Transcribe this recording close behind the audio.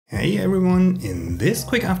Hey everyone, in this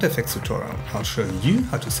quick After Effects tutorial I'll show you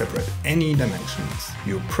how to separate any dimensions.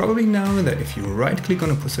 You probably know that if you right click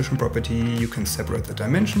on a position property you can separate the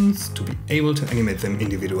dimensions to be able to animate them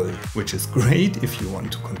individually, which is great if you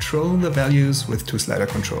want to control the values with two slider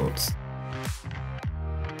controls.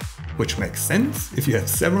 Which makes sense if you have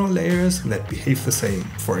several layers that behave the same,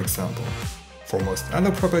 for example. For most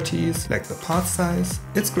other properties, like the part size,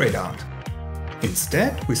 it's grayed out.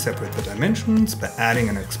 Instead, we separate the dimensions by adding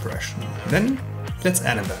an expression. Then, let's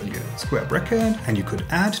add a value, square bracket, and you could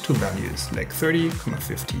add two values, like 30,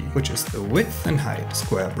 50, which is the width and height,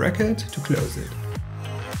 square bracket, to close it.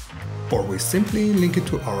 Or we simply link it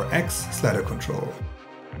to our X slider control,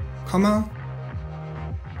 comma,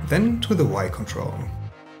 then to the Y control.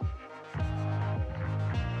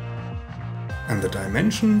 And the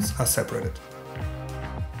dimensions are separated.